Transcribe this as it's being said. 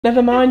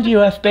Never mind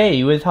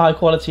USB with high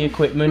quality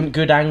equipment,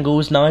 good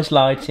angles, nice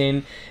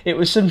lighting. It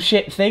was some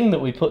shit thing that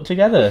we put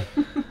together.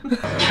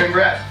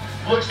 Congrats.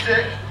 Looks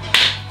sick.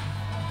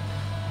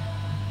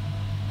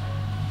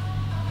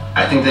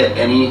 I think that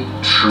any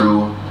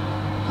true,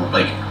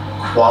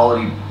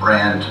 quality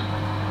brand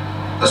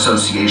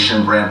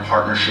association, brand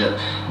partnership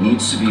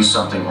needs to be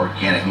something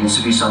organic, needs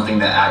to be something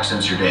that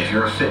accents your day. If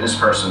you're a fitness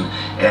person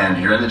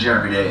and you're in the gym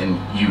every day and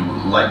you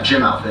like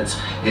gym outfits,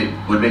 it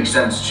would make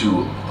sense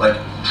to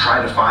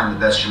try to find the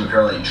best gym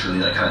apparel that you truly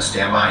kind of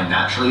stand behind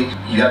naturally.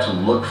 You have to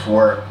look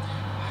for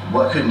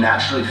what could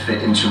naturally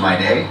fit into my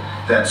day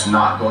that's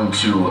not going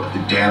to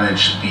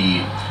damage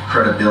the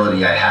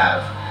credibility I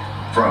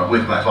have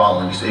with my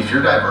following. If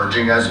you're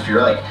diverging, guys, if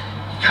you're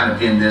kind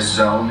of in this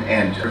zone,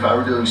 and if I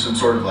were doing some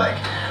sort of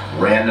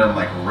random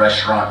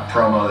restaurant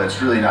promo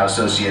that's really not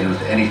associated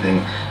with anything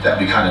that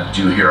we kind of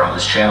do here on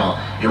this channel,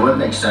 it wouldn't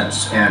make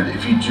sense. And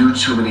if you do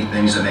too many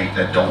things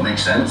that don't make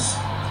sense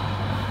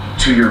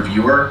to your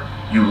viewer,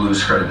 you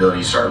lose credibility.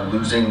 You start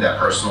losing that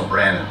personal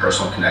brand and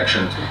personal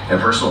connection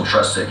and personal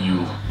trust that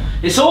you...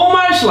 It's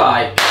almost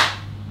like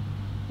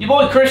your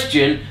boy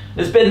Christian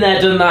has been there,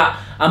 done that,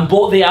 and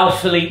bought the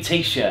Alpha Elite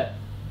t-shirt,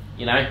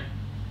 you know?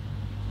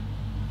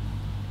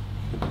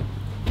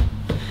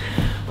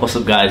 What's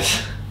up,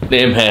 guys?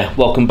 Liam here.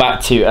 Welcome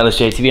back to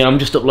LSJ TV. I'm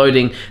just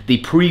uploading the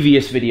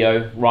previous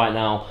video right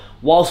now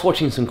whilst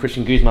watching some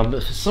Christian Guzman,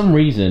 but for some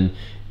reason,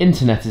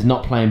 internet is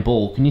not playing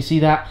ball. Can you see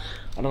that?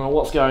 I don't know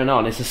what's going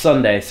on. It's a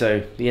Sunday,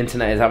 so the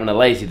internet is having a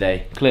lazy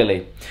day,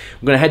 clearly.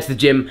 We're going to head to the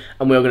gym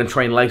and we're going to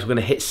train legs. We're going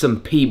to hit some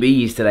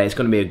PBs today. It's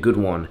going to be a good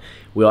one.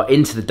 We are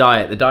into the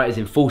diet. The diet is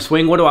in full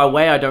swing. What do I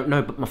weigh? I don't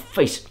know, but my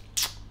face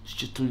is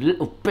just a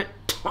little bit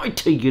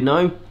tighter, you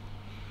know?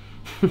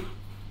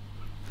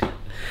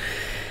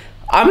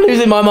 I'm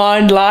losing my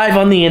mind live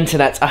on the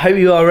internet. I hope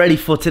you are ready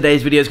for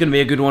today's video. It's going to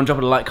be a good one. Drop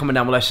a like, comment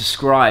down below,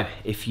 subscribe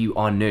if you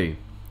are new.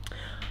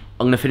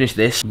 I'm going to finish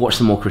this, watch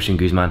some more Christian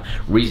Guzman.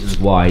 Reasons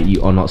why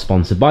you are not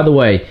sponsored. By the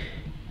way,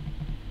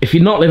 if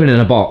you're not living in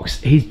a box,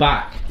 he's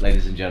back,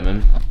 ladies and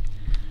gentlemen.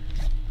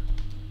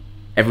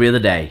 Every other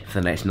day for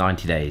the next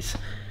 90 days.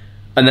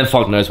 And then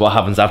fuck knows what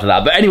happens after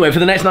that. But anyway, for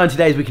the next 90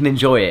 days, we can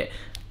enjoy it.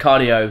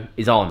 Cardio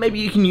is on. Maybe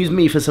you can use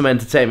me for some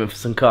entertainment, for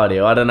some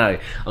cardio, I don't know.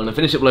 I'm going to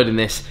finish uploading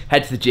this,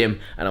 head to the gym,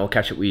 and I will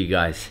catch up with you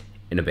guys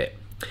in a bit.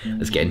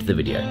 Let's get into the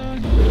video.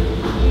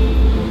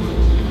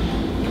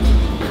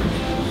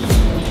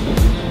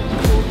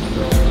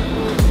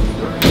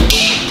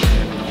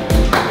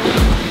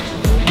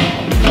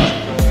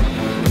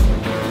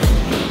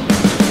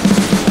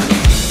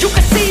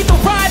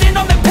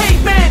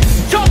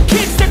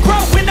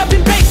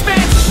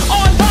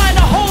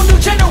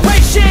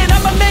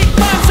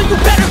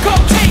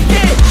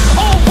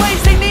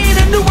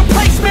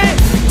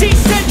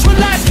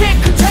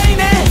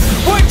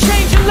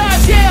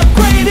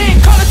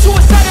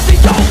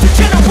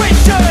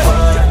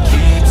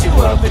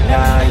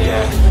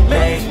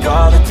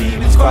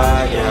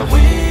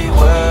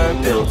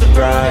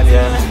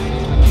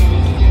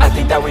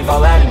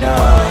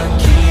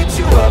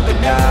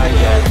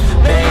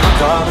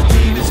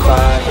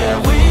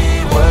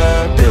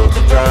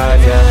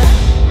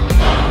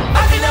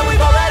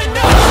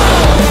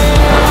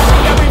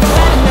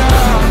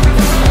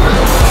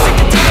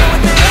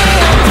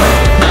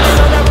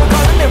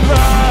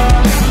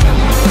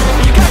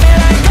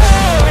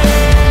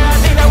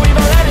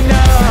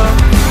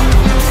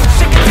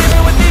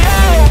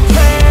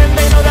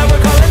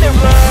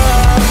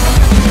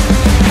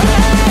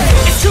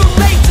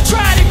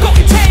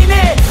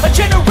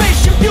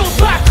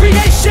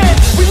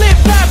 We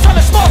live lives on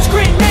a small scale.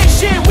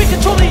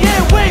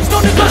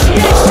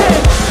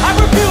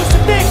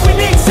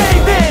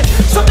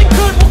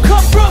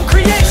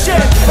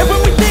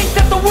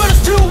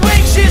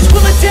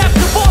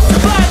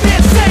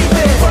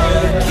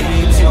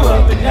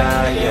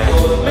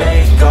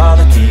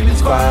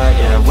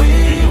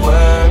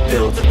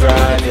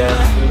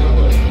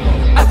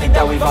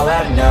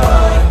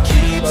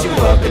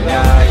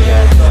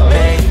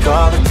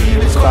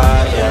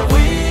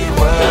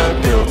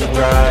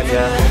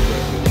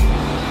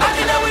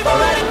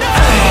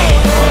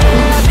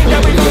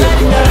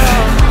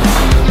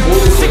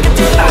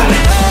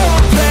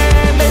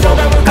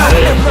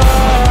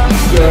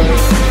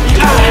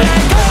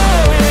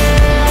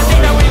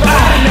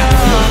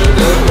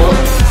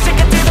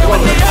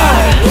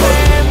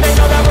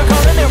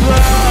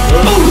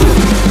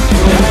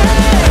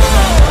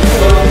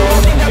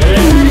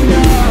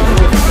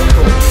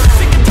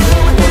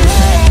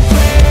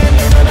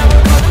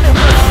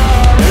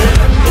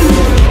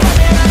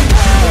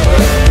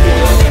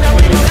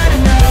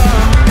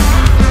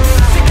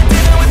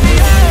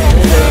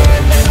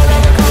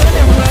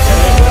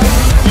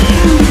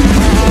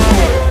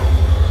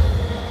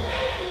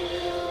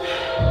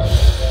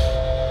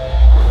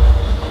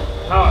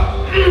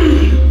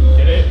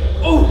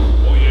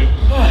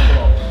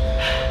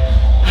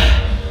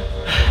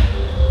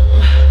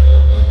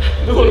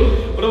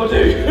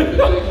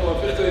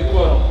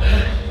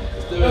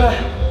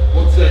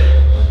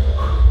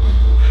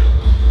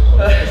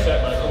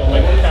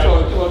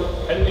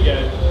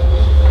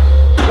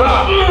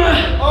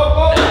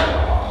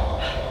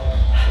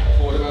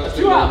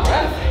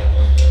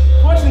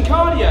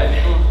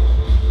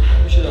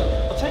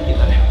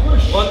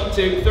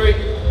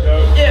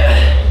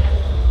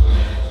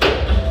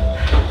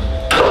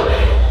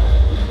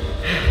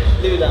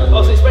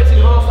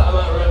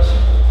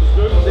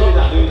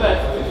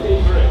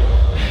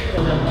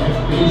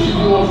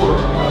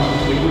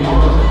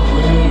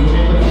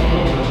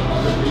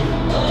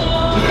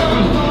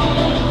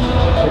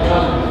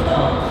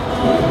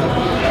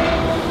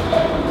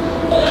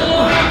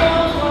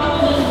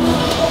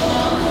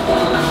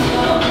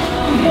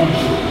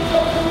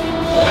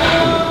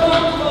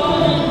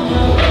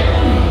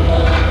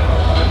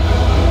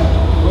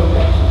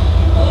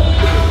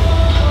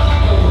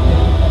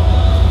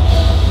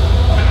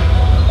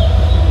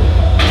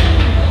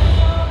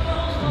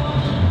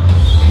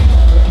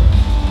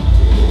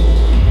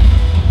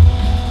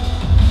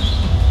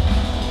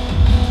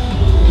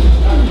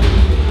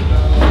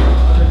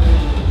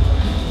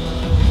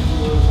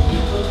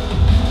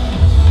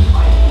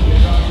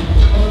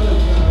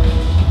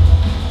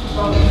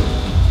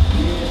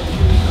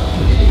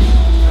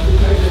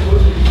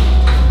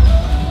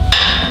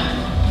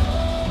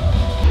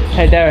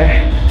 Hey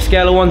Derek,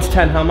 scale of 1 to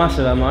 10, how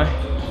massive am I?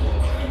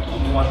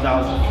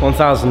 1,000.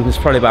 1,000 is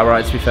probably about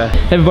right, to be fair.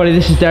 Everybody,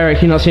 this is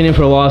Derek. You've not seen him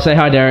for a while. Say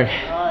hi, Derek.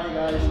 Hi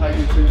guys, how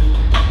you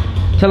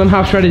doing? Tell him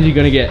how shredded you're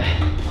gonna get.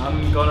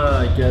 I'm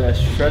gonna get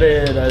as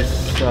shredded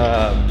as,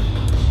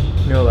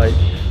 you know, like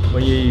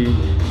when you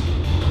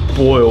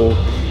boil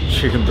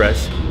chicken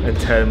breast and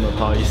tear them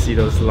apart, you see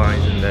those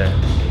lines in there,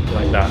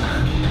 like that.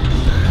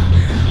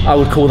 I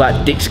would call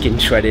that dick skin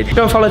shredded.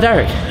 Go and follow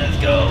Derek. Let's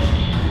go.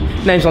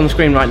 Name's on the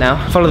screen right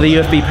now. Follow the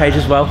UFB page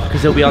as well,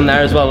 because he'll be on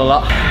there as well a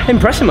lot.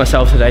 Impressing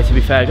myself today, to be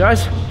fair,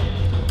 guys.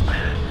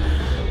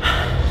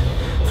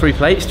 3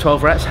 plates,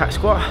 12 reps, hack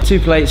squat. 2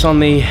 plates on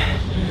the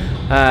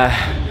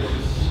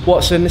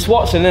Watson. It's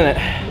Watson, isn't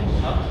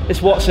it?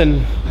 It's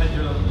Watson.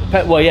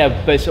 Pendulum. Well,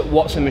 yeah, but it's a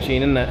Watson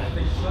machine, isn't it?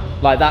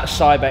 Like that's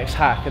Cybex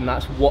hack, and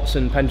that's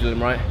Watson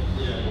pendulum, right?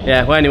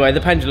 Yeah. Well, anyway,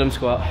 the pendulum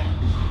squat.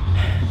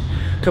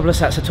 Couple of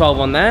sets of 12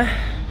 on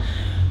there.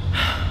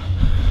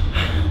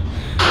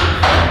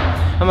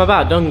 I'm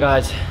about done,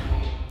 guys.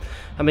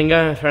 I've been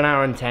going for an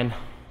hour and 10.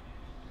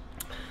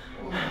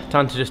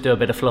 Time to just do a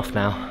bit of fluff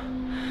now.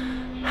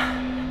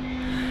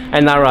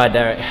 Ain't that right,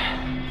 Derek?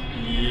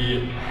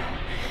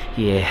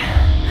 Yeah.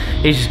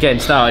 He's just getting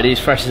started. He's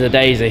fresh as a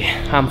daisy.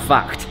 I'm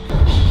fucked.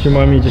 Do you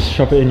mind me just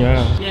shove it in your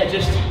ass? Yeah,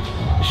 just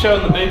show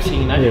them the booty,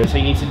 you know? Yeah. So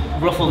you need to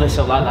ruffle this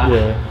up like that.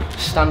 Yeah.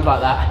 Stand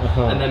like that,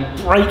 and then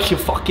break your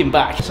fucking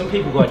back. Some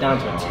people go down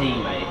to a T,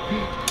 mate.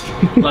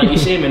 Like you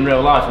see them in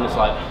real life, and it's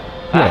like,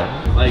 yeah.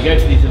 Like you go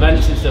to these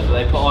events and stuff that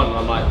they put on, and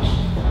I'm like,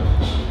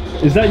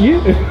 is that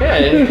you?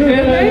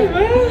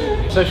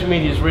 Yeah. Social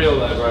media is real,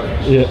 though, bro.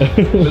 Yeah.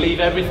 Believe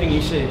everything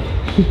you see.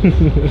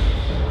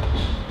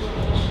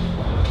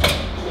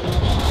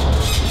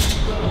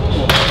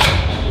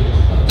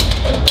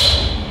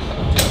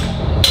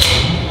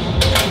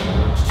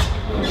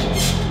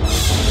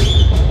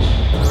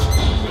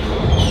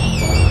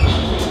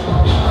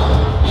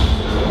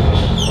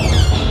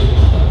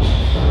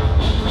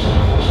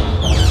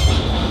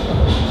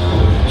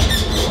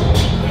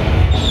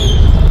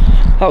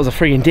 That was a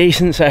freaking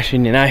decent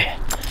session, you know.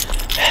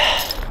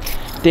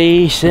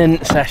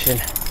 Decent session.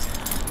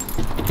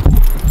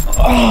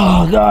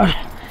 Oh god.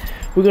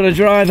 We've got a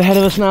drive ahead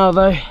of us now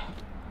though.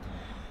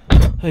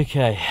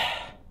 Okay.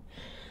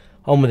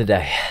 On with the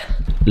day.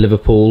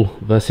 Liverpool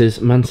versus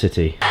Man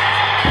City.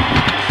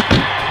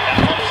 That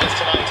follows us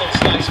tonight on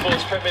Sky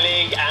Sports Premier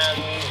League,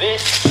 and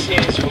this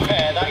is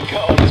where that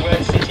goal is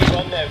where City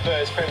won their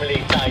first Premier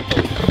League title.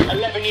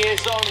 11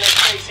 years on, they're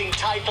chasing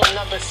title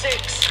number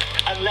 6.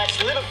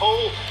 Unless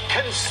Liverpool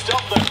can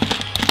stop them.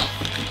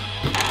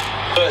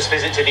 First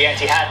visit to the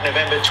Etihad,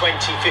 November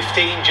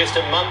 2015, just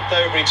a month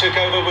over he took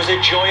over, was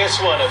a joyous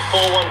one, a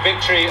 4-1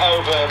 victory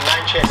over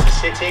Manchester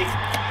City.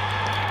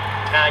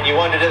 And you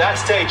wondered at that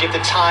stage if the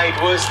tide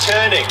was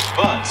turning,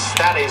 but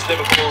that is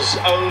Liverpool's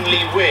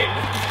only win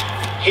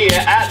here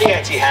at the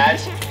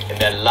Etihad in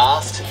their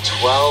last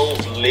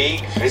 12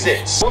 league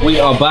visits. We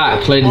are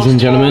back, ladies and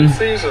gentlemen.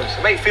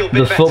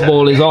 The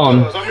football is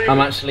on. I'm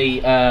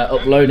actually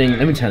uploading.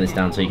 Let me turn this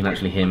down so you can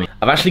actually hear me.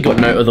 I've actually got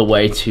no other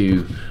way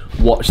to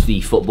watch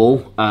the football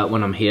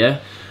when I'm here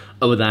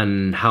other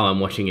than how I'm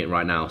watching it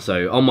right now.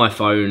 So on my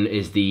phone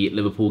is the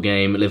Liverpool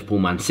game, Liverpool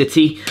Man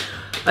City.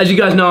 As you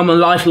guys know, I'm a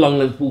lifelong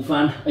Liverpool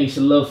fan. I used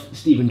to love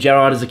Steven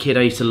Gerrard as a kid.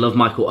 I used to love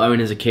Michael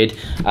Owen as a kid.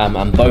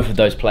 And both of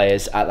those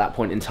players at that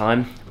point in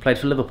time played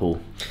for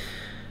Liverpool.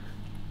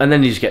 And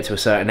then you just get to a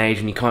certain age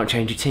and you can't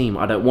change your team.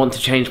 I don't want to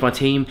change my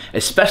team,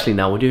 especially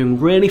now we're doing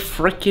really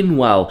freaking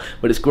well.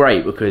 But it's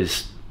great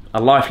because a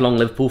lifelong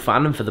Liverpool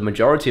fan, and for the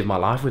majority of my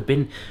life, we've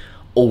been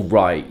all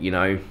right, you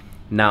know.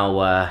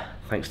 Now,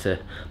 thanks to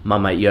my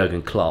mate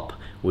Jurgen Klopp,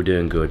 we're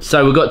doing good.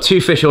 So we've got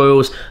 2 fish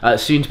oils,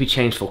 soon to be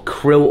changed for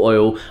krill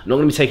oil. I'm not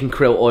going to be taking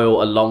krill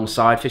oil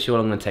alongside fish oil.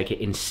 I'm going to take it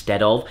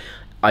instead of.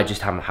 I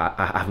just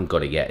haven't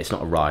got it yet. It's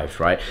not arrived,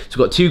 right? So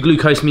we've got 2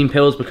 glucosamine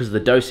pills because of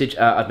the dosage.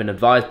 I've been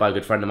advised by a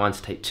good friend of mine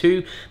to take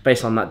 2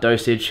 based on that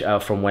dosage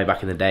from way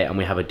back in the day, and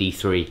we have a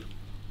D3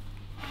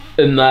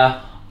 in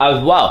there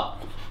as well.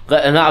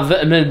 Getting that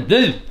vitamin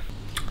D.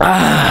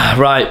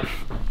 Right.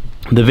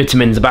 The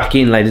vitamins are back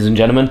in, ladies and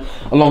gentlemen.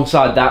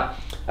 Alongside that,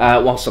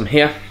 whilst I'm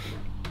here,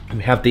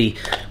 we have the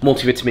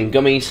multivitamin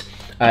gummies.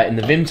 In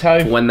the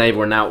Vimto. When they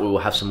run out, we will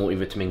have some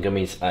multivitamin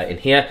gummies in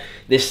here.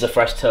 This is a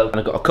fresh tub, and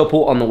I've got a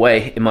couple on the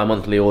way in my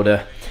monthly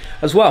order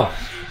as well.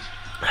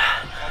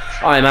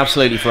 I am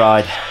absolutely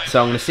fried,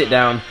 so I'm going to sit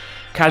down,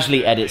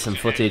 casually edit some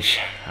footage,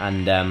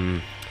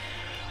 and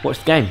watch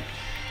the game.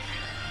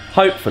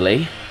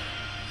 Hopefully,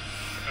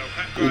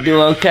 we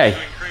do okay.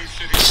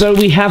 So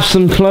we have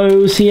some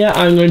clothes here.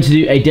 I'm going to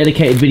do a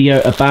dedicated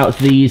video about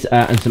these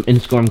and some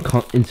Instagram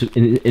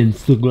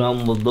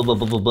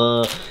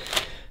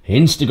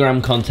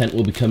content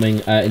will be coming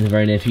in the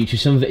very near future.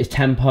 Some of it is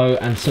tempo,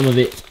 and some of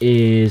it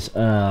is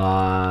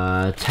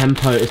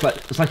tempo. It's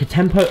like a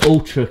tempo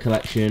ultra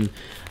collection,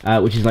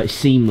 which is like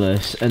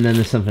seamless, and then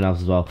there's something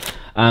else as well.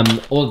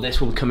 All of this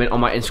will be coming on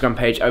my Instagram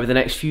page over the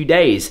next few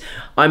days.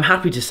 I'm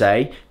happy to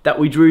say that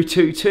we drew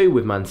 2-2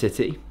 with Man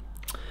City.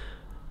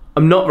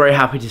 I'm not very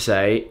happy to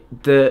say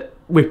that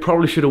we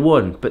probably should have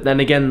won, but then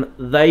again,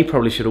 they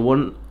probably should have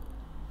won.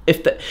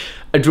 If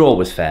a draw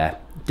was fair.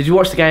 Did you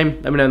watch the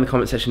game? Let me know in the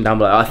comment section down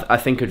below. I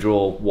think a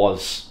draw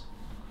was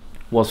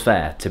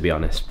fair, to be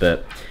honest,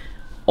 but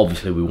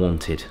obviously we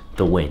wanted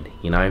the win,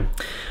 you know.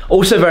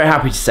 Also very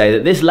happy to say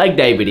that this leg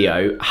day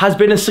video has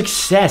been a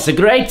success, a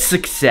great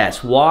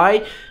success.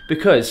 Why?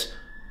 Because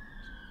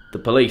the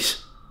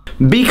police.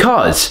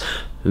 Because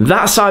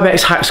that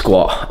Cybex hack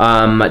squat,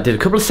 I did a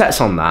couple of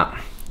sets on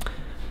that.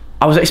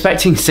 I was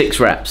expecting 6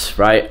 reps,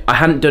 right? I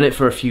hadn't done it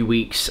for a few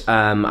weeks.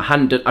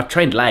 I've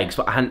trained legs,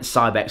 but I hadn't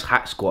Cybex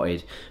hack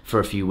squatted for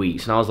a few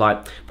weeks. And I was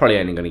like, probably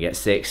only gonna get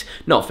 6.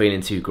 Not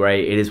feeling too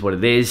great, it is what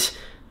it is.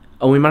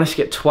 And we managed to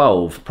get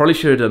 12. Probably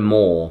should have done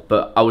more,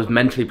 but I was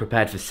mentally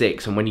prepared for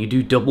 6. And when you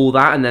do double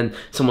that and then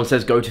someone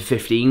says go to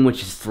 15,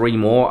 which is 3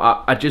 more,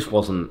 I just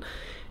wasn't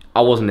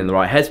in the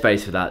right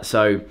headspace for that.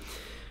 So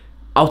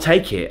I'll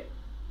take it.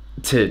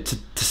 To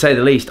say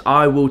the least,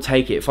 I will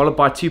take it. Followed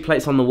by 2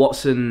 plates on the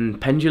Watson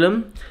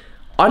pendulum.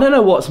 I don't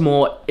know what's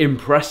more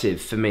impressive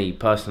for me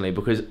personally,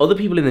 because other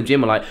people in the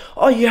gym are like,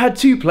 oh, you had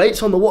 2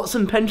 plates on the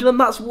Watson pendulum,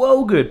 that's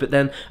well good. But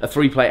then a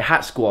 3-plate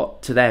hat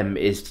squat to them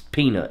is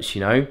peanuts,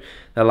 you know.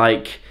 They're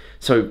like,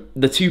 so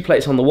the 2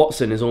 plates on the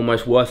Watson is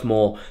almost worth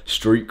more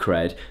street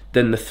cred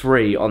than the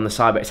 3 on the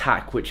Cybex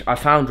hack, which I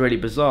found really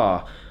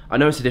bizarre. I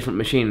know it's a different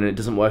machine and it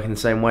doesn't work in the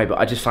same way, but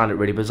I just found it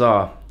really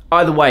bizarre.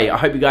 Either way, I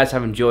hope you guys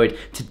have enjoyed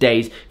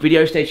today's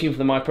video. Stay tuned for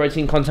the My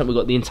Protein content. We've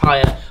got the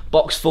entire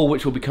box full,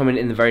 which will be coming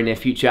in the very near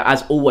future.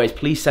 As always,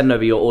 please send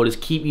over your orders.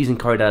 Keep using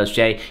code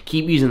LSJ.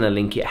 Keep using the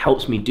link. It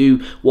helps me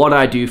do what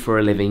I do for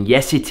a living.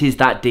 Yes, it is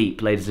that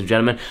deep, ladies and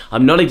gentlemen.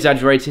 I'm not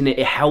exaggerating it.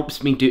 It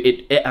helps me do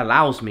it. It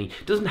allows me.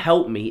 It doesn't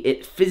help me.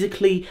 It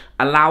physically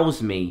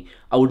allows me.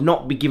 I would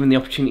not be given the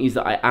opportunities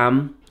that I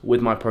am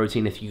with My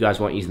Protein if you guys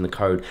weren't using the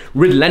code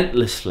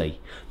relentlessly.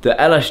 The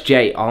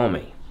LSJ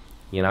army.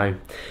 You know,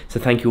 so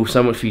thank you all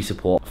so much for your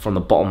support from the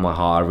bottom of my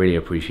heart. I really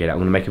appreciate it. I'm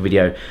going to make a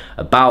video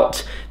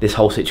about this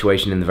whole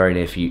situation in the very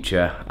near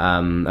future.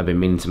 I've been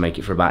meaning to make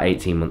it for about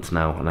 18 months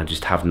now, and I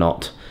just have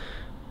not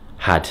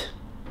had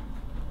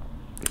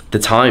the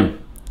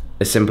time.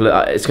 It's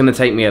going to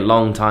take me a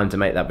long time to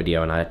make that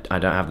video, and I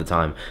don't have the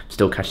time. I'm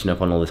still catching up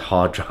on all this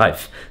hard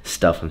drive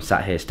stuff. I'm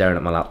sat here staring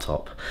at my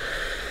laptop,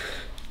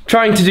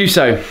 trying to do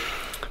so.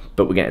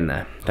 But we're getting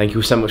there. Thank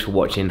you so much for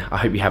watching. I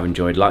hope you have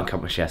enjoyed. Like,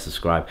 comment, share,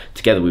 subscribe.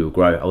 Together we will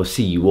grow. I will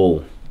see you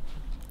all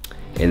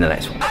in the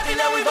next one.